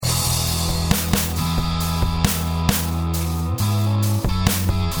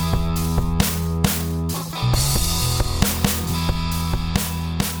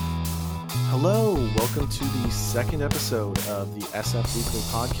welcome to the second episode of the SF Weekly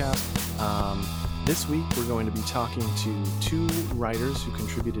podcast. This week we're going to be talking to two writers who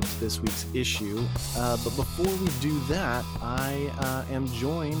contributed to this week's issue. But before we do that, I am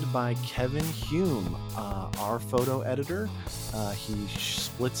joined by Kevin Hume, our photo editor. He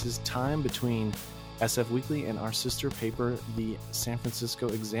splits his time between SF Weekly and our sister paper, the San Francisco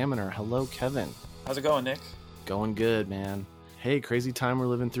Examiner. Hello, Kevin. How's it going, Nick? Going good, man. Hey, crazy time we're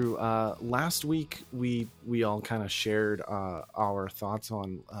living through. Last week, we all kind of shared our thoughts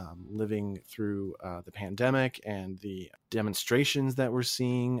on living through the pandemic and the demonstrations that we're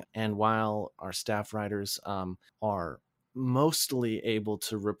seeing. And while our staff writers are mostly able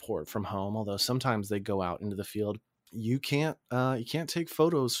to report from home, although sometimes they go out into the field, you can't take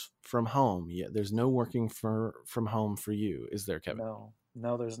photos from home yet. There's no working from home for you, is there, Kevin?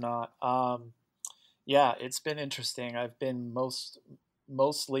 No, there's not. Yeah, it's been interesting. I've been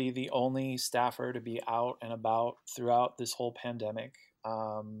mostly the only staffer to be out and about throughout this whole pandemic.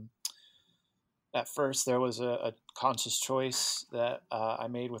 At first, there was a conscious choice that I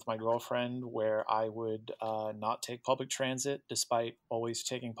made with my girlfriend where I would not take public transit, despite always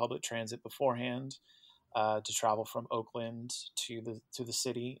taking public transit beforehand, to travel from Oakland to the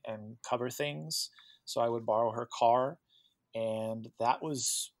city and cover things. So I would borrow her car, and that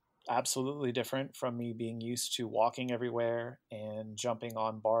was absolutely different from me being used to walking everywhere and jumping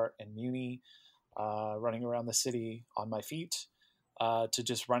on BART and Muni, running around the city on my feet, to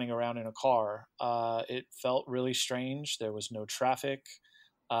just running around in a car. It felt really strange. There was no traffic.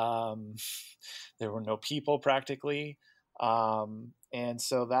 There were no people practically. And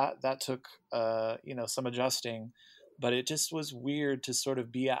so that took, some adjusting, but it just was weird to sort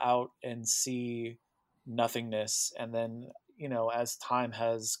of be out and see nothingness. And then, as time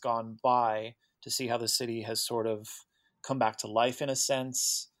has gone by, to see how the city has sort of come back to life in a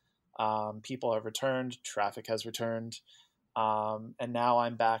sense. People have returned, traffic has returned. And now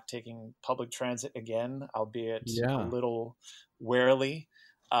I'm back taking public transit again, albeit a little warily,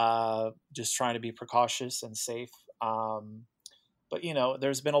 just trying to be precautious and safe. But,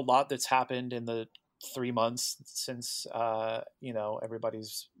 there's been a lot that's happened in the 3 months since,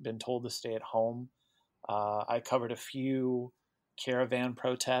 everybody's been told to stay at home. I covered a few caravan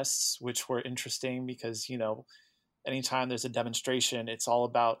protests, which were interesting because, anytime there's a demonstration, it's all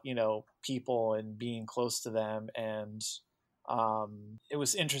about, people and being close to them. And it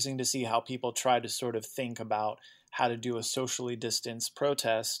was interesting to see how people tried to sort of think about how to do a socially distanced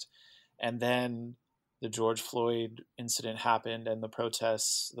protest. And then the George Floyd incident happened and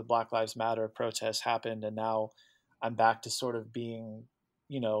the Black Lives Matter protests happened. And now I'm back to sort of being,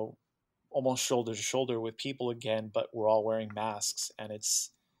 almost shoulder to shoulder with people again, but we're all wearing masks, and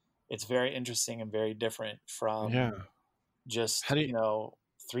it's very interesting and very different from just 3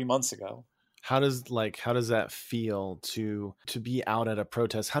 months ago. How does that feel to be out at a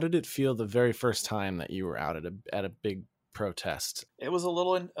protest? How did it feel the very first time that you were out at a big protest? It was a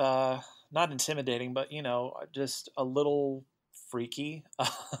little not intimidating, but just a little freaky.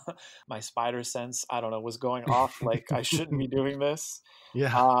 My spider sense, I don't know, was going off like I shouldn't be doing this. But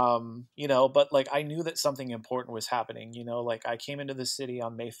I knew that something important was happening. I came into the city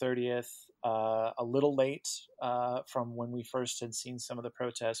on May 30th, a little late from when we first had seen some of the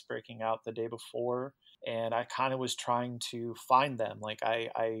protests breaking out the day before. And I kind of was trying to find them.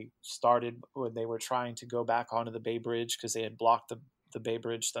 I started when they were trying to go back onto the Bay Bridge because they had blocked the Bay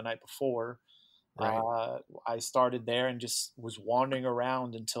Bridge the night before. Right. I started there and just was wandering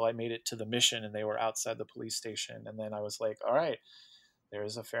around until I made it to the Mission, and they were outside the police station. And then I was like, all right,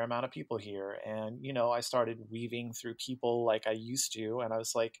 there's a fair amount of people here. And, I started weaving through people like I used to. And I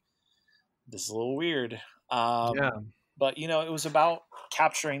was like, this is a little weird. But, it was about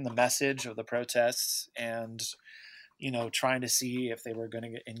capturing the message of the protests and, trying to see if they were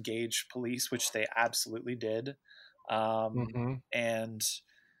going to engage police, which they absolutely did. And,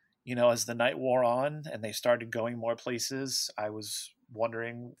 as the night wore on and they started going more places, I was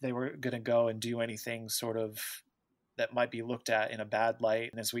wondering if they were going to go and do anything sort of that might be looked at in a bad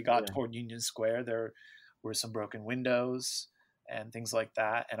light. And as we got toward Union Square, there were some broken windows and things like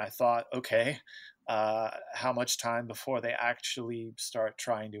that. And I thought, okay, how much time before they actually start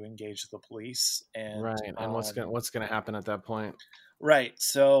trying to engage the police? And and what's going to happen at that point? Right.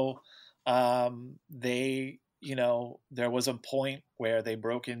 So they, there was a point where they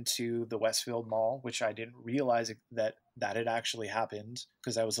broke into the Westfield Mall, which I didn't realize that had actually happened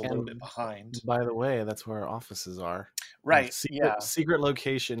because I was a little bit behind. By the way, that's where our offices are. Right. Secret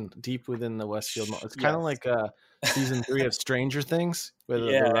location deep within the Westfield Mall. It's kind of like season 3 of Stranger Things, where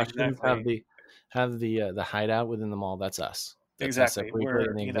the Russians have the hideout within the mall. That's us. That's exactly.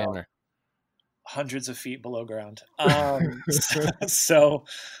 We're, the Examiner. hundreds of feet below ground. So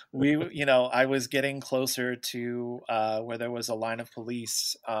I was getting closer to where there was a line of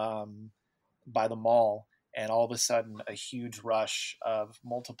police by the mall, and all of a sudden a huge rush of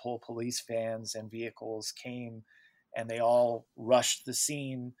multiple police vans and vehicles came, and they all rushed the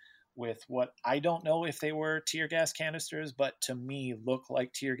scene with what I don't know if they were tear gas canisters, but to me look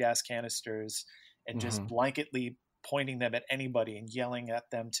like tear gas canisters, and just blanketly pointing them at anybody and yelling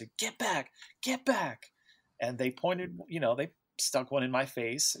at them to get back, get back. And they pointed, they stuck one in my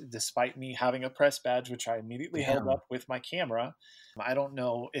face, despite me having a press badge, which I immediately held up with my camera. I don't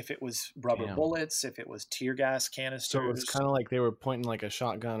know if it was rubber bullets, if it was tear gas canisters. So it was kind of like they were pointing like a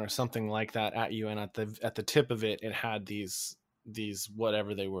shotgun or something like that at you, and at the tip of it, it had these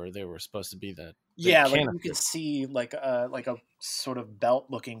whatever they were supposed to be the like you could see like a sort of belt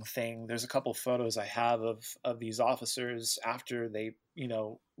looking thing. There's a couple photos I have of these officers after they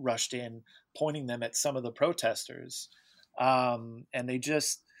rushed in, pointing them at some of the protesters, and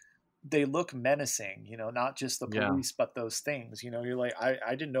they look menacing, not just the police, but those things, you're like,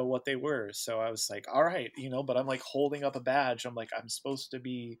 I didn't know what they were. So I was like, all right, but I'm like holding up a badge. I'm like, I'm supposed to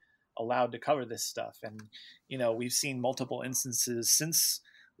be allowed to cover this stuff. And, we've seen multiple instances since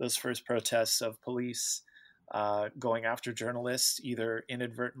those first protests of police going after journalists, either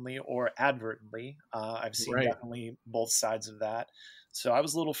inadvertently or advertently. I've seen definitely both sides of that. So I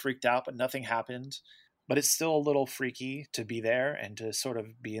was a little freaked out, but nothing happened. But it's still a little freaky to be there and to sort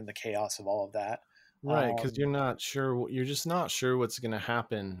of be in the chaos of all of that. Right, because you're just not sure what's going to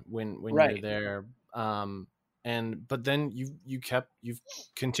happen when you're there. But then you've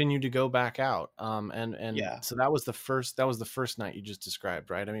continued to go back out. So that was the first night you just described,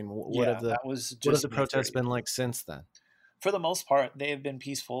 right? I mean, what have the protests been like since then? For the most part, they have been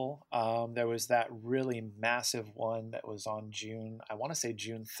peaceful. There was that really massive one that was on June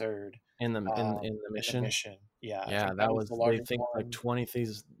 3rd. In the mission. Yeah, that was the largest. They think one. Like 20.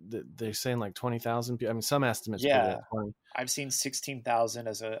 They're saying like 20,000 people. I mean, some estimates. Yeah, I've seen 16,000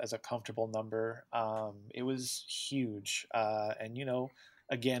 as a comfortable number. It was huge, and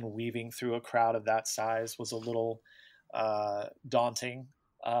again, weaving through a crowd of that size was a little daunting,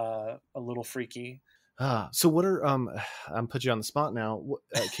 a little freaky. So what are I'm put you on the spot now.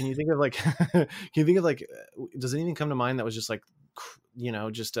 Can you think of like does anything come to mind that was just like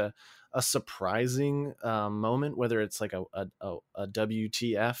just a surprising moment, whether it's like a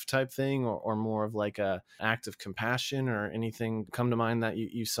WTF type thing or more of like a act of compassion, or anything come to mind that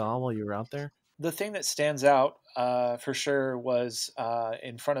you saw while you were out there? The thing that stands out for sure was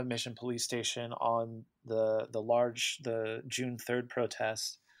in front of Mission Police Station on the June 3rd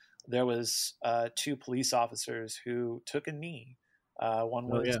protest. There was 2 police officers who took a knee. One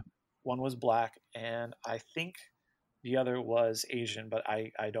was black, and I think the other was Asian, but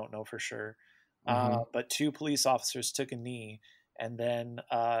I don't know for sure. But 2 police officers took a knee, and then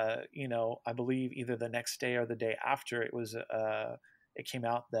I believe either the next day or the day after, it came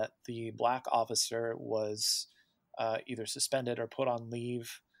out that the black officer was either suspended or put on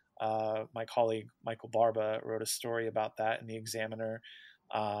leave. My colleague Michael Barba wrote a story about that in the Examiner.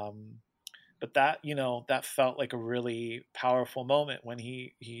 But that felt like a really powerful moment when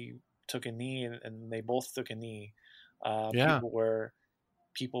he took a knee, and they both took a knee.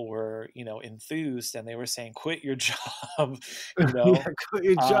 People were enthused, and they were saying, quit your job, quit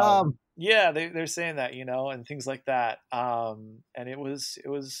your job. They're saying that, and things like that. And it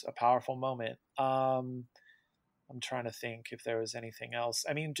was a powerful moment. I'm trying to think if there was anything else.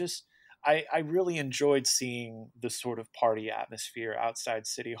 I mean, I really enjoyed seeing the sort of party atmosphere outside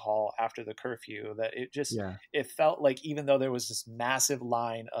City Hall after the curfew, that it felt like, even though there was this massive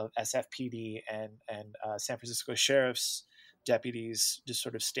line of SFPD and San Francisco Sheriff's deputies just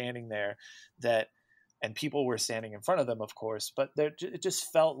sort of standing there, and people were standing in front of them, of course, but it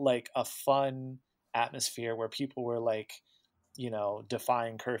just felt like a fun atmosphere where people were like,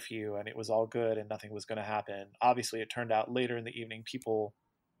 defying curfew, and it was all good and nothing was going to happen. Obviously, it turned out later in the evening, people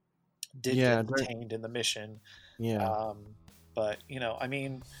did get detained in the Mission. But I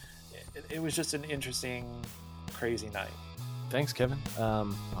mean, it was just an interesting, crazy night. Thanks, Kevin.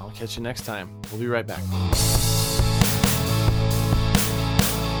 I'll catch you next time. We'll be right back.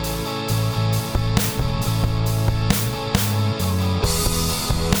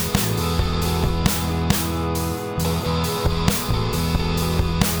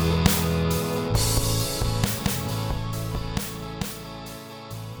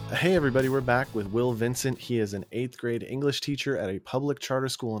 Hey everybody, we're back with Will Vincent. He is an 8th grade English teacher at a public charter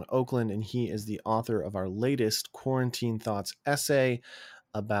school in Oakland, and he is the author of our latest Quarantine Thoughts essay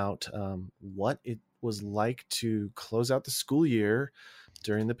about what was like to close out the school year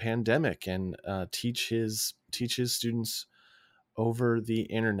during the pandemic and teach his students over the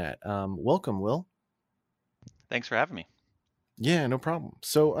internet. Welcome, Will. Thanks for having me. Yeah, no problem.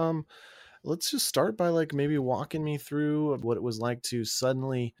 So, let's just start by like maybe walking me through what it was like to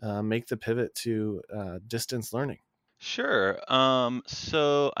suddenly make the pivot to distance learning. Sure.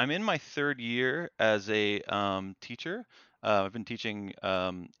 So I'm in my third year as a teacher. I've been teaching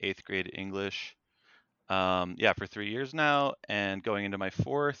eighth grade English, for 3 years now, and going into my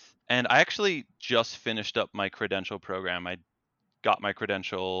fourth. And I actually just finished up my credential program. I got my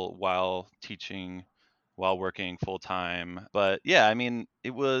credential while teaching, while working full time. But yeah, I mean,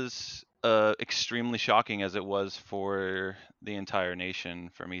 it was extremely shocking as it was for the entire nation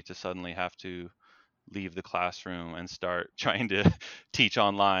for me to suddenly have to leave the classroom and start trying to teach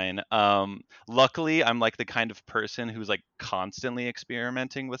online. Luckily, I'm like the kind of person who's like constantly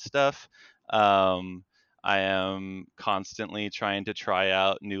experimenting with stuff. Um, I am constantly trying to try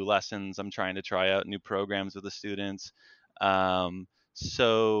out new lessons. I'm trying to try out new programs with the students.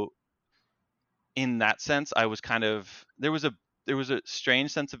 So in that sense, I was kind of there was a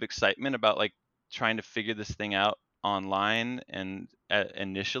strange sense of excitement about like trying to figure this thing out online. And I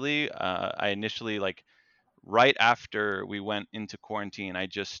initially like right after we went into quarantine, I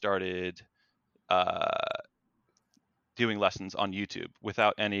just started uh, doing lessons on YouTube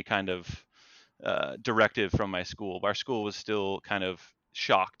without any kind of directive from my school. Our school was still kind of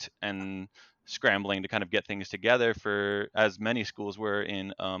shocked and scrambling to kind of get things together, for as many schools were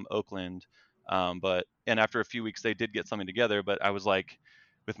in Oakland. And after a few weeks, they did get something together. But I was like,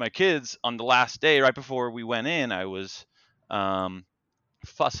 with my kids on the last day, right before we went in, I was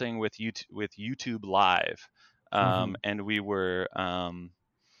fussing with YouTube Live, and we were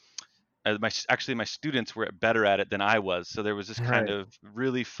my students were better at it than I was. So there was this kind Right. of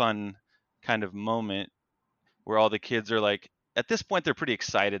really fun kind of moment where all the kids are like, at this point, they're pretty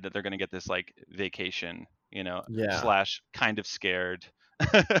excited that they're going to get this like vacation, Yeah. slash kind of scared,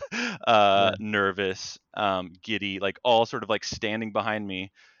 Yeah. nervous, giddy, like all sort of like standing behind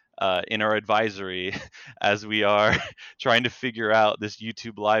me in our advisory as we are trying to figure out this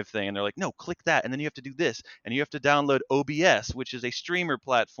YouTube live thing. And they're like, no, click that. And then you have to do this. And you have to download OBS, which is a streamer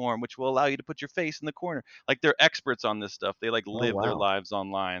platform, which will allow you to put your face in the corner. Like they're experts on this stuff. They like Oh, live their wow. lives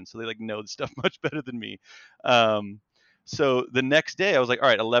online. So they like know the stuff much better than me. So the next day I was like, all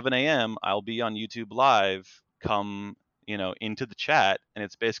right, 11 a.m. I'll be on YouTube live. Come, into the chat. And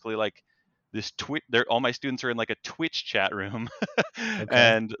it's basically like this Twitch. All my students are in like a Twitch chat room, Okay.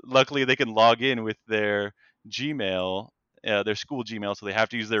 and luckily they can log in with their Gmail, their school Gmail, so they have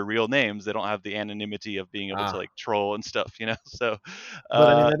to use their real names. They don't have the anonymity of being able to Ah. like troll and stuff, So, But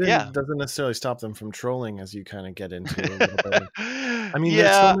I mean, that yeah, doesn't necessarily stop them from trolling, as you kind of get into a little bit. I mean,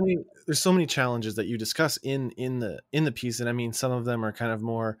 yeah, there's so many challenges that you discuss in the piece, and I mean, some of them are kind of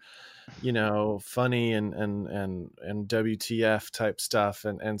more, funny and WTF type stuff,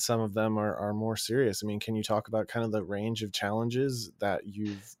 and some of them are more serious. I mean, can you talk about kind of the range of challenges that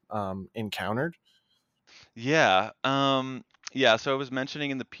you've encountered? yeah, yeah. So I was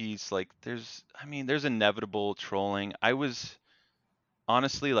mentioning in the piece, like, there's inevitable trolling. I was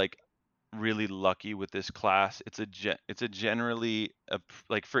honestly like really lucky with this class. It's a generally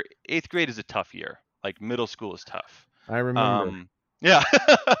like for eighth grade is a tough year. Like middle school is tough. I remember. Um, yeah.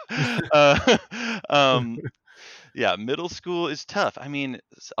 uh, um, yeah, middle school is tough. I mean,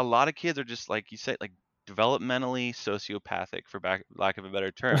 a lot of kids are just like you said, like developmentally sociopathic, for lack of a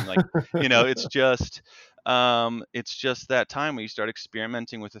better term. Like, it's just that time when you start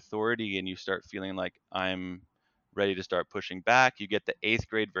experimenting with authority and you start feeling like I'm ready to start pushing back. You get the eighth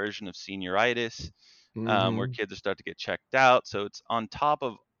grade version of senioritis, where Hmm. kids start to get checked out. So it's on top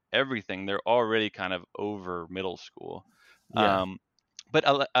of everything. They're already kind of over middle school. Yeah. Um, but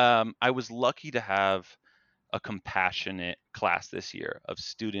I was lucky to have a compassionate class this year of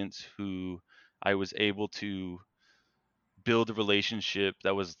students who I was able to build a relationship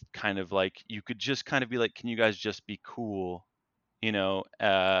that was kind of like you could just kind of be like, can you guys just be cool,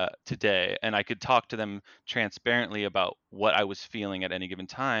 today? And I could talk to them transparently about what I was feeling at any given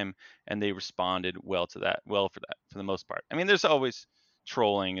time, and they responded well to that, well for that, for the most part. I mean, there's always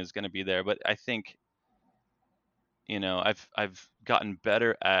trolling is going to be there, but I think I've gotten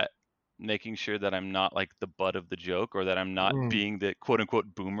better at making sure that I'm not like the butt of the joke, or that I'm not Mm. being the quote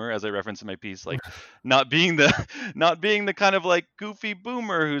unquote boomer, as I referenced in my piece, like not being the not being the kind of like goofy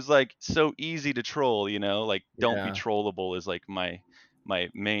boomer who's like so easy to troll, like don't be Yeah. trollable is like my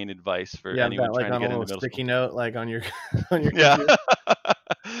main advice for You have anyone that like trying to on a get into little middle school. sticky note, like on your on your Yeah. computer.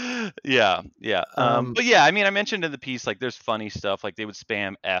 Yeah. Um, But yeah, I mean, I mentioned in the piece, like there's funny stuff, like they would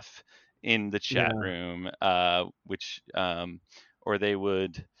spam F in the chat room, which or they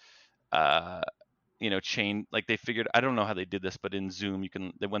would change, like they figured, I don't know how they did this, but in Zoom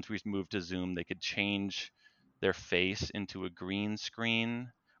once we moved to Zoom, they could change their face into a green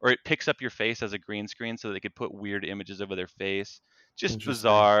screen, or it picks up your face as a green screen so they could put weird images over their face. Just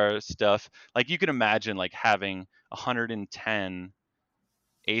bizarre stuff. Like you can imagine like having 110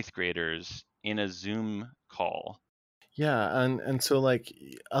 eighth graders in a Zoom call. Yeah, and so like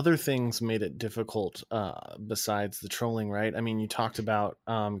other things made it difficult besides the trolling, right? I mean, you talked about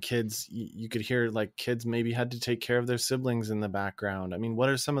kids. You could hear like kids maybe had to take care of their siblings in the background. I mean, what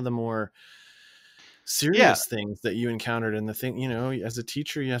are some of the more serious things that you encountered? And the thing, as a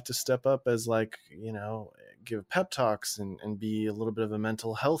teacher, you have to step up as like, give pep talks and be a little bit of a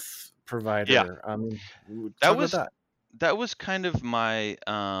mental health provider. Yeah. That was kind of my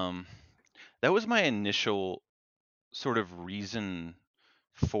that was my initial sort of reason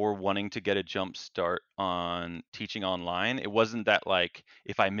for wanting to get a jump start on teaching online. It wasn't that like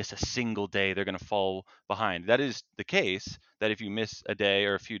if I miss a single day they're going to fall behind. That is the case, that if you miss a day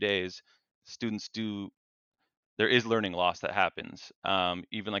or a few days, there is learning loss that happens.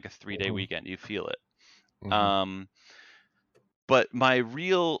 Even like a 3-day weekend, you feel it. But my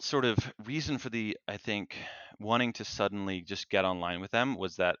real sort of reason for I think wanting to suddenly just get online with them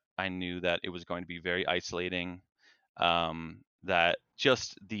was that I knew that it was going to be very isolating. That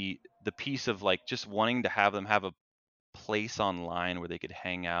just the piece of like just wanting to have them have a place online where they could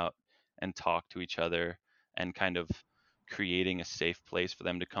hang out and talk to each other, and kind of creating a safe place for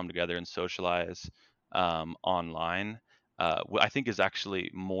them to come together and socialize online, I think is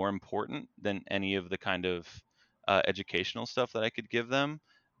actually more important than any of the kind of educational stuff that I could give them.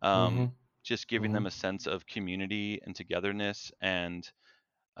 Just giving them a sense of community and togetherness. And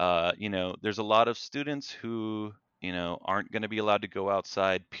there's a lot of students who aren't going to be allowed to go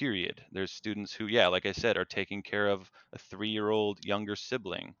outside, period. There's students who, like I said, are taking care of a 3-year-old younger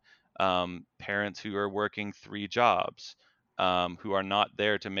sibling, parents who are working 3 jobs, who are not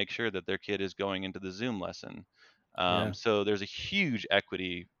there to make sure that their kid is going into the Zoom lesson. So there's a huge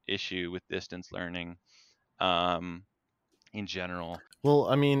equity issue with distance learning in general. Well,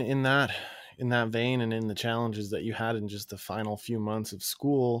 I mean, in that vein, and in the challenges that you had in just the final few months of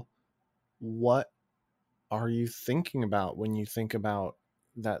school, what are you thinking about when you think about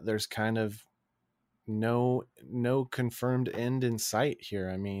that there's kind of no confirmed end in sight here?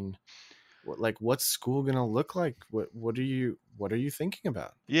 I mean, what's school gonna look like? What are you thinking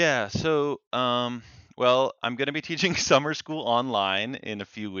about? Yeah, so well, I'm going to be teaching summer school online in a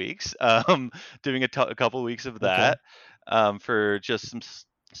few weeks, doing a couple weeks of that, for just some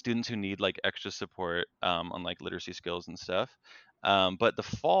students who need like extra support on like literacy skills and stuff. But the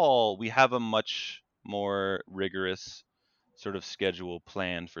fall, we have a much more rigorous sort of schedule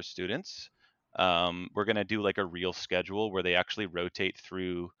planned for students. We're going to do like a real schedule where they actually rotate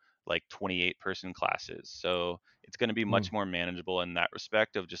through like 28-person classes. So it's going to be much more manageable in that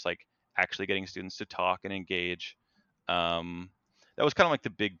respect of just like actually getting students to talk and engage. That was kind of like the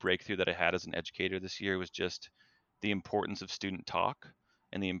big breakthrough that I had as an educator this year, was just the importance of student talk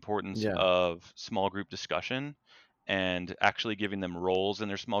and the importance of small group discussion, and actually giving them roles in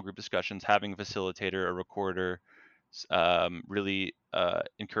their small group discussions, having a facilitator, a recorder, really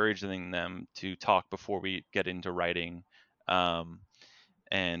encouraging them to talk before we get into writing,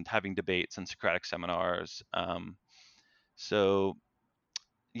 and having debates and Socratic seminars. So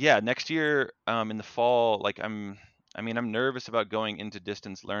yeah, next year in the fall, like I'm nervous about going into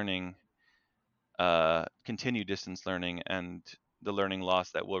distance learning, continue distance learning, and the learning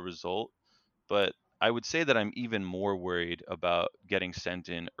loss that will result. But I would say that I'm even more worried about getting sent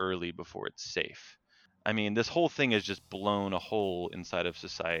in early before it's safe. I mean, this whole thing has just blown a hole inside of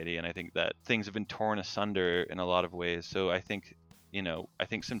society, and I think that things have been torn asunder in a lot of ways. So I think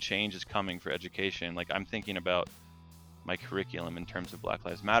some change is coming for education. Like, I'm thinking about my curriculum in terms of Black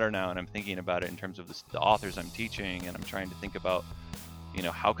Lives Matter now, and I'm thinking about it in terms of the authors I'm teaching, and I'm trying to think about,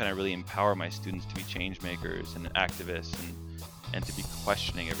 how can I really empower my students to be change makers and activists, and to be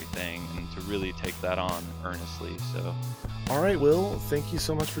questioning everything, and to really take that on earnestly. So, all right, Will, thank you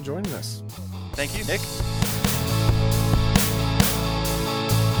so much for joining us. Thank you, Nick.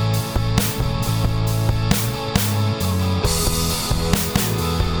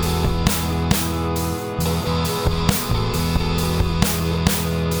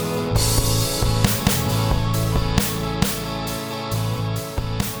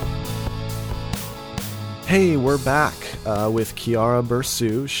 Hey, we're back with Kiara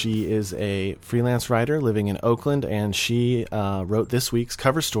Bursu. She is a freelance writer living in Oakland, and she wrote this week's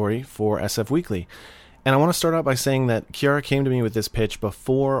cover story for SF Weekly. And I want to start out by saying that Kiara came to me with this pitch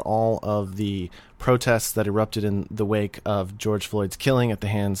before all of the protests that erupted in the wake of George Floyd's killing at the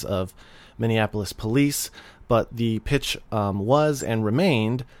hands of Minneapolis police. But the pitch was and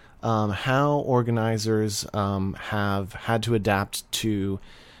remained how organizers have had to adapt to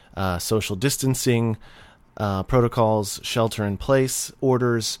social distancing protocols, shelter in place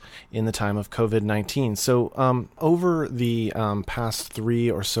orders in the time of COVID-19. So over the past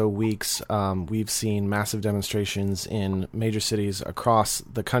 3 or so weeks, we've seen massive demonstrations in major cities across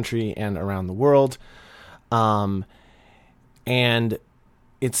the country and around the world. And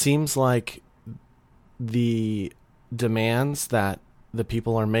it seems like the demands that the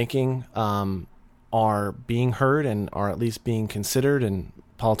people are making are being heard and are at least being considered, and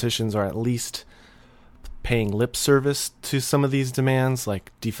politicians are at least paying lip service to some of these demands,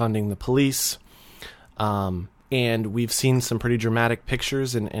 like defunding the police. And we've seen some pretty dramatic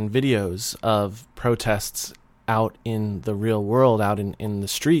pictures and videos of protests out in the real world, out in the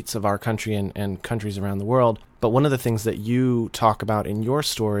streets of our country and countries around the world. But one of the things that you talk about in your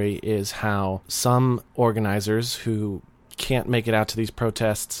story is how some organizers who can't make it out to these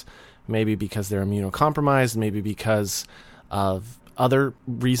protests, maybe because they're immunocompromised, maybe because of other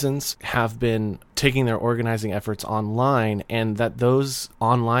reasons, have been taking their organizing efforts online, and that those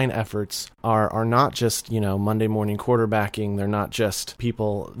online efforts are not just, Monday morning quarterbacking. They're not just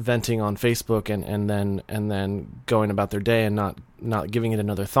people venting on Facebook and then going about their day and not giving it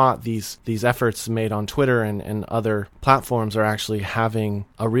another thought. These efforts made on Twitter and other platforms are actually having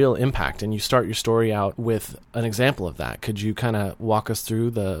a real impact. And you start your story out with an example of that. Could you kind of walk us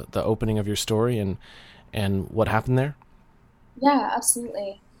through the opening of your story and what happened there? Yeah,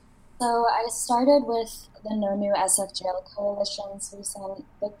 absolutely. So I started with the No New SF Jail Coalition's recent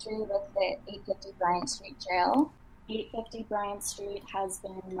victory with the 850 Bryant Street Jail. 850 Bryant Street has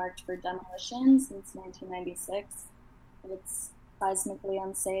been marked for demolition since 1996. It's seismically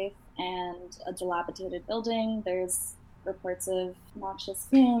unsafe and a dilapidated building. There's reports of noxious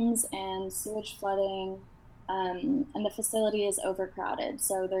fumes and sewage flooding, and the facility is overcrowded.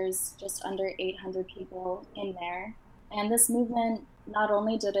 So there's just under 800 people in there. And this movement, not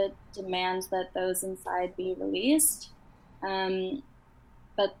only did it demand that those inside be released,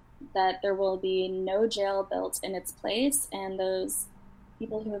 but that there will be no jail built in its place, and those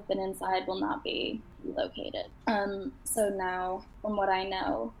people who have been inside will not be relocated. So now, from what I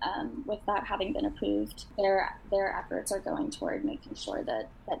know, with that having been approved, their efforts are going toward making sure that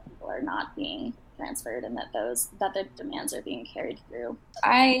people are not being transferred and that the demands are being carried through.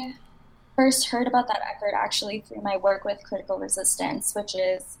 I first heard about that effort actually through my work with Critical Resistance, which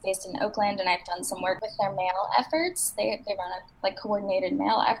is based in Oakland, and I've done some work with their mail efforts. They run a coordinated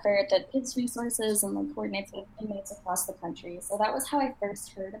mail effort that gives resources and coordinates with inmates across the country. So that was how I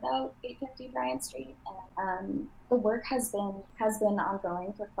first heard about 850 Bryant Street. And the work has been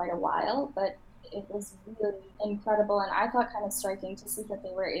ongoing for quite a while, but it was really incredible, and I thought kind of striking to see that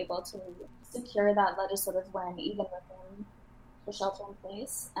they were able to secure that legislative win even within the shelter in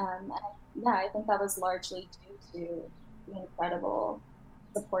place. I think that was largely due to the incredible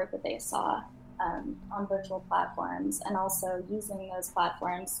support that they saw on virtual platforms, and also using those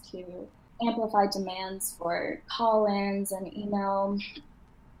platforms to amplify demands for call-ins and email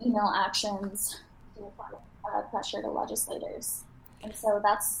actions to apply pressure to legislators. And so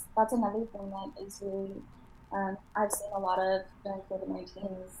that's another thing that is really I've seen a lot of during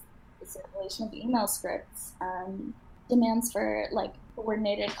COVID-19 is the circulation of email scripts. Demands for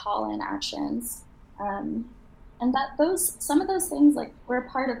coordinated call-in actions, and that some of those things were a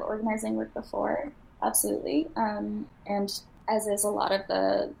part of organizing work before, absolutely, and as is a lot of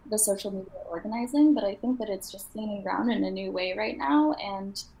the social media organizing. But I think that it's just gaining ground in a new way right now,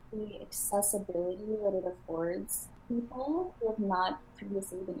 and the accessibility that it affords people who have not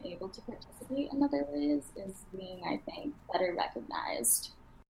previously been able to participate in other ways is being, I think, better recognized.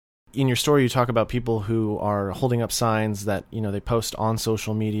 In your story, you talk about people who are holding up signs that, they post on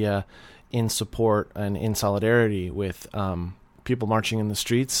social media in support and in solidarity with people marching in the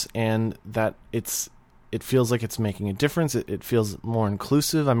streets, and that it feels like it's making a difference. It feels more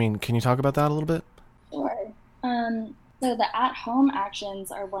inclusive. I mean, can you talk about that a little bit? Sure. So the at-home actions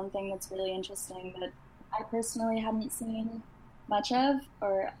are one thing that's really interesting that I personally hadn't seen much of,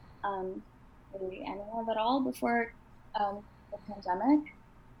 or maybe any of at all before the pandemic.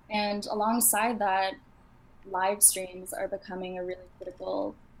 And alongside that, live streams are becoming a really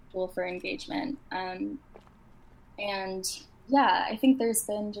critical tool for engagement. I think there's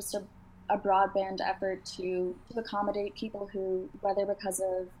been just a broadband effort to accommodate people who, whether because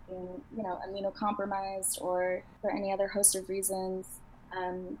of being, immunocompromised or for any other host of reasons,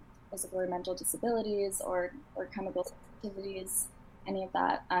 physical or mental disabilities or chemical sensitivities, any of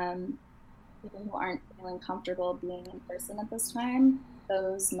that, people who aren't feeling comfortable being in person at this time,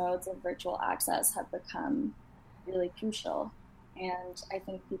 those modes of virtual access have become really crucial. And I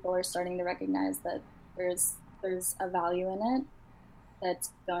think people are starting to recognize that there's a value in it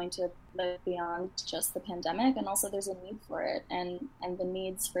that's going to live beyond just the pandemic, and also there's a need for it and the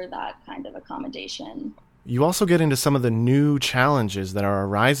needs for that kind of accommodation. You also get into some of the new challenges that are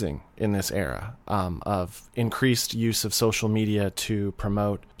arising in this era of increased use of social media to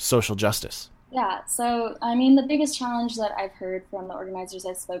promote social justice. Yeah, so I mean, the biggest challenge that I've heard from the organizers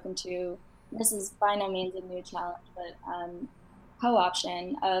I've spoken to, this is by no means a new challenge, but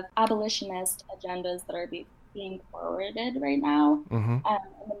co-option of abolitionist agendas that are being forwarded right now in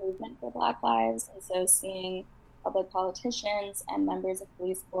the movement for Black Lives. And so seeing public politicians and members of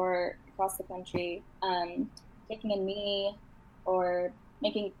police corps across the country taking a knee or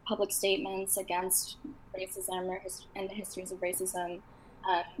making public statements against racism and the histories of racism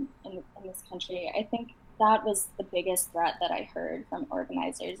in this country. I think that was the biggest threat that I heard from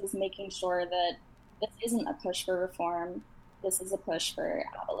organizers, is making sure that this isn't a push for reform. This is a push for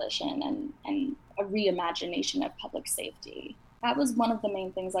abolition and a reimagination of public safety. That was one of the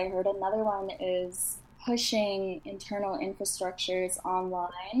main things I heard. Another one is pushing internal infrastructures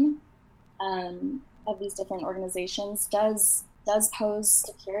online of these different organizations does pose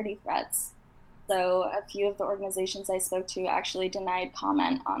security threats. So a few of the organizations I spoke to actually denied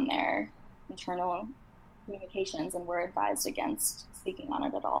comment on their internal communications and were advised against speaking on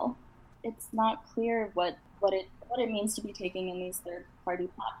it at all. It's not clear what it means to be taking in these third-party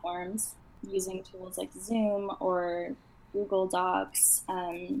platforms using tools like Zoom or Google Docs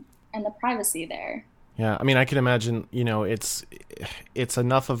and the privacy there. Yeah, I mean, I can imagine, it's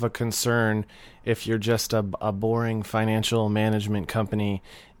enough of a concern if you're just a boring financial management company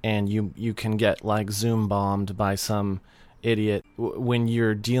and you can get like Zoom bombed by some idiot when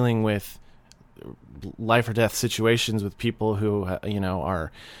you're dealing with life or death situations with people who,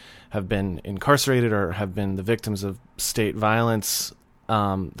 have been incarcerated or have been the victims of state violence.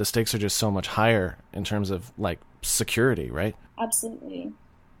 The stakes are just so much higher in terms of like security, right? Absolutely.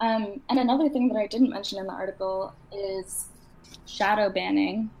 And another thing that I didn't mention in the article is shadow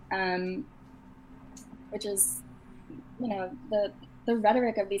banning, which is, the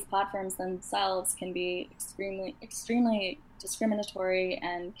rhetoric of these platforms themselves can be extremely discriminatory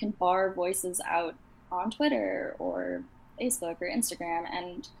and can bar voices out on Twitter or Facebook or Instagram.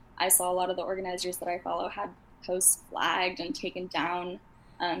 And I saw a lot of the organizers that I follow had posts flagged and taken down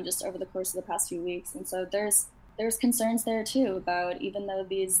just over the course of the past few weeks. And so there's concerns there too about, even though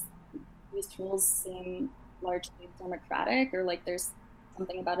these tools seem largely democratic, or like there's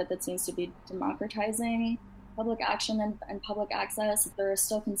something about it that seems to be democratizing public action and public access, there are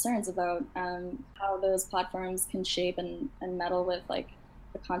still concerns about how those platforms can shape and meddle with like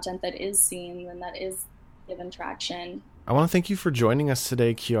the content that is seen and that is given traction. I want to thank you for joining us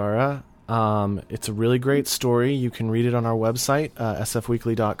today, Kiara. It's a really great story. You can read it on our website,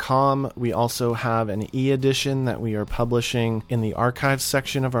 sfweekly.com. We also have an e-edition that we are publishing in the archives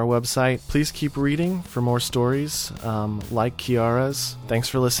section of our website. Please keep reading for more stories like Kiara's. Thanks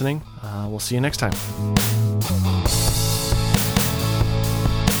for listening. We'll see you next time.